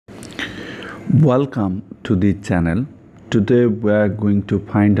Welcome to the channel. Today we are going to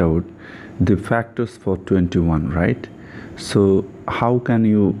find out the factors for 21, right? So how can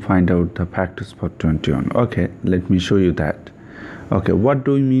you find out the factors for 21? Okay, let me show you that. Okay, what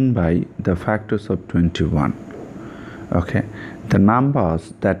do we mean by the factors of 21? Okay, the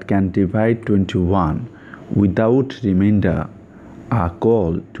numbers that can divide 21 without remainder are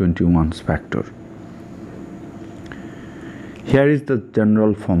called 21's factor. Here is the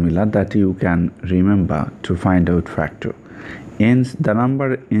general formula that you can remember to find out factor. The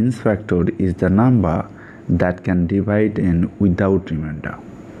number n's factor is the number that can divide n without remainder.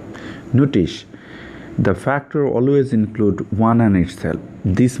 Notice the factor always include 1 and itself.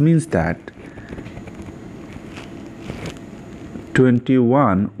 This means that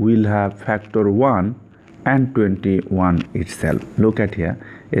 21 will have factor 1 and 21 itself. Look at here.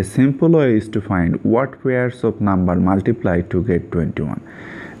 A simple way is to find what pairs of number multiply to get 21.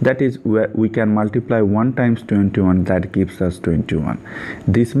 That is, where we can multiply 1 times 21, that gives us 21.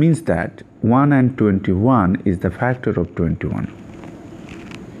 This means that 1 and 21 is the factor of 21.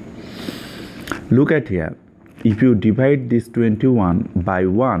 Look at here. If you divide this 21 by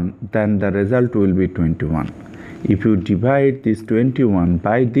 1, then the result will be 21. If you divide this 21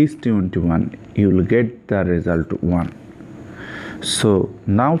 by this 21, you will get the result 1. So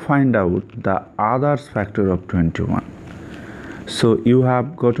now find out the others factor of 21. So you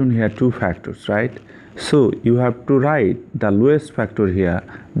have gotten here two factors, right? So you have to write the lowest factor here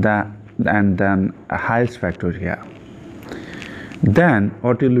and then highest factor here. Then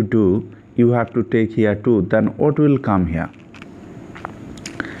what will you do? You have to take here 2. Then what will come here?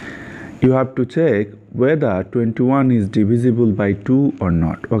 You have to check whether 21 is divisible by 2 or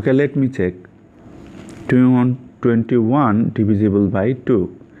not. Okay, let me check. 21 divisible by 2.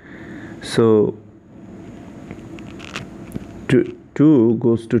 So 2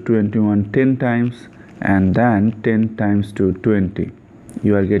 goes to 21 10 times, and then 10 times to 20.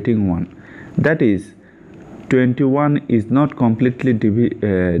 You are getting 1. That is, 21 is not completely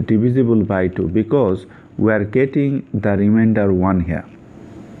divisible by 2 because we are getting the remainder 1 here.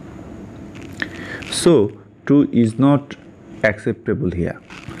 So 2 is not acceptable here.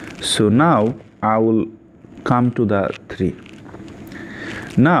 So now I will come to the 3.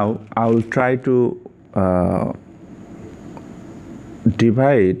 Now I will try to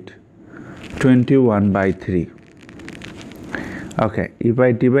divide 21 by 3. Okay, if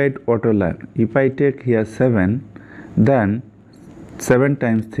I divide auto line, if I take here 7, then 7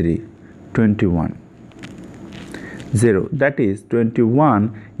 times 3, 21. 0. That is,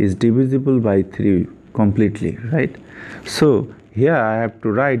 21 is divisible by 3 completely, right? So here I have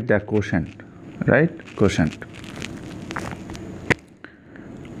to write the quotient, right? Quotient.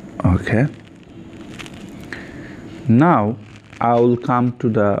 Okay. Now I will come to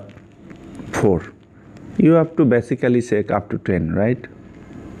the 4. You have to basically check up to 10, right?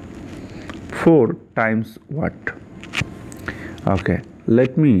 4 times what? Okay,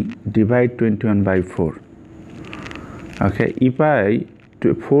 let me divide 21 by 4. Okay, if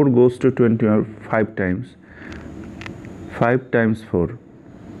 4 goes to 25 times, 5 times 4,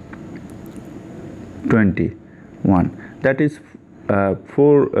 21. That is,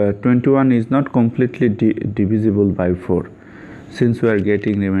 21 is not completely divisible by 4, since we are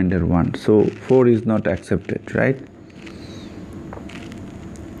getting remainder 1. So 4 is not accepted, right?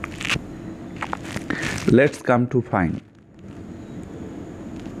 Let's come to find.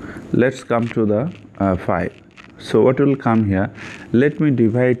 Let's come to the 5. So what will come here? Let me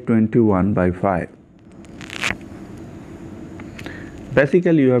divide 21 by 5.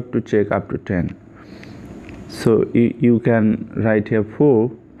 Basically, you have to check up to 10. So you can write here 4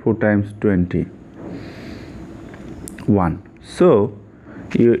 times 20, 1. So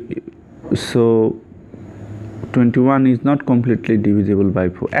 21 is not completely divisible by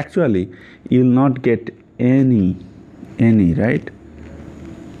 4. Actually, you will not get any right?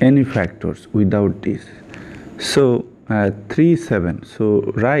 Any factors without this. So 3, 7. So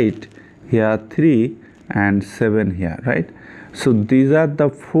write here 3 and 7 here, right? So these are the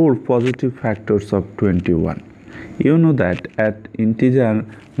 4 positive factors of 21. You know that at integer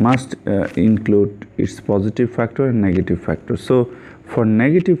must include its positive factor and negative factor. So for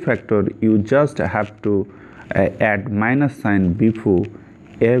negative factor, you just have to add minus sign before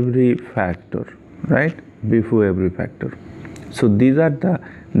every factor, right? Before every factor. So these are the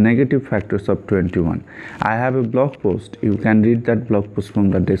negative factors of 21. I have a blog post. You can read that blog post from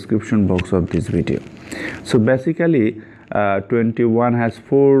the description box of this video. So basically 21 has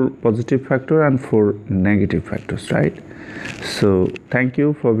 4 positive factors and 4 negative factors, right? So thank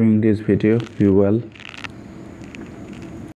you for viewing this video. Be well.